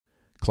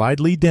Clyde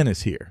Lee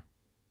Dennis here.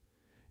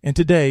 And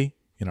today,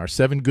 in our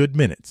 7 Good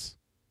Minutes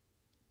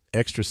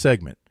extra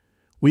segment,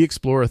 we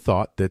explore a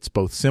thought that's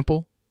both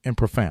simple and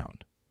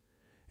profound.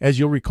 As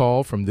you'll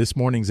recall from this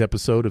morning's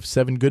episode of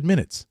 7 Good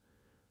Minutes,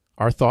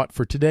 our thought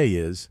for today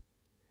is,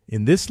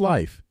 in this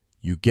life,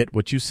 you get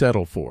what you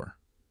settle for.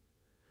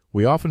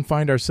 We often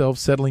find ourselves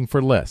settling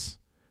for less,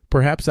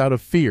 perhaps out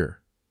of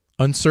fear,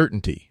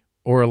 uncertainty,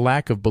 or a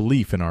lack of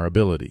belief in our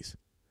abilities.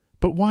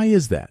 But why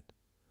is that?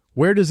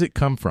 Where does it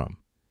come from?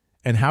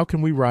 And how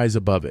can we rise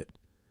above it?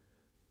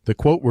 The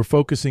quote we're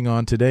focusing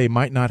on today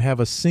might not have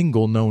a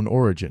single known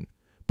origin,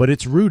 but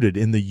it's rooted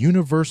in the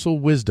universal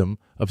wisdom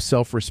of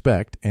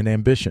self-respect and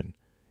ambition.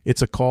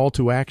 It's a call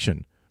to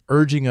action,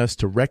 urging us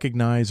to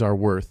recognize our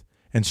worth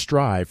and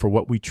strive for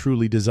what we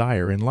truly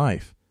desire in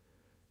life.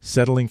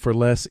 Settling for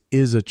less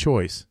is a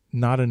choice,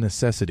 not a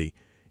necessity,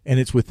 and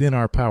it's within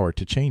our power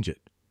to change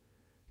it.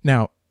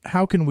 Now,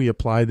 how can we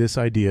apply this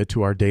idea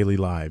to our daily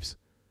lives?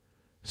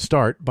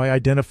 Start by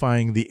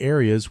identifying the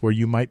areas where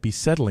you might be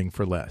settling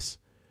for less.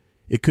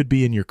 It could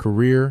be in your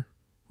career,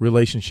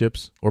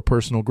 relationships, or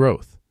personal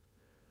growth.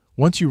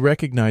 Once you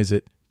recognize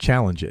it,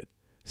 challenge it.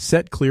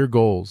 Set clear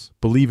goals,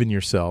 believe in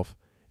yourself,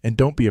 and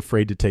don't be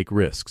afraid to take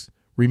risks.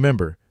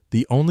 Remember,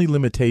 the only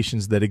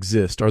limitations that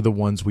exist are the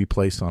ones we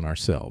place on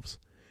ourselves.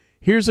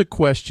 Here's a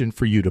question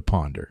for you to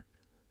ponder.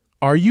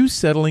 Are you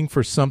settling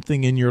for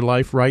something in your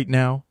life right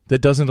now that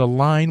doesn't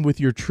align with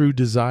your true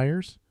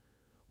desires?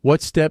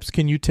 What steps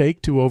can you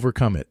take to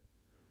overcome it?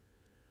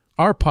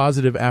 Our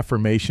positive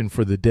affirmation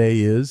for the day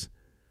is,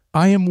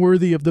 I am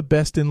worthy of the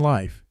best in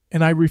life,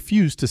 and I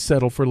refuse to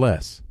settle for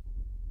less.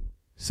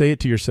 Say it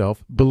to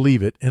yourself,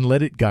 believe it, and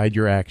let it guide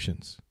your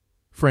actions.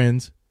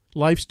 Friends,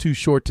 life's too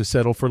short to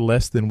settle for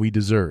less than we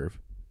deserve.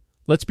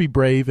 Let's be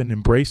brave and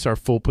embrace our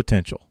full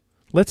potential.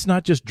 Let's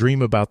not just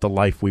dream about the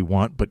life we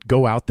want, but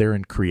go out there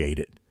and create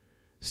it.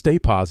 Stay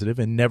positive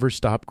and never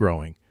stop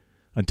growing.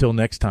 Until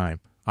next time,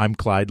 I'm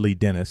Clyde Lee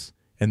Dennis,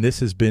 and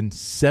this has been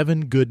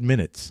 7 Good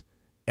Minutes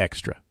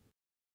Extra.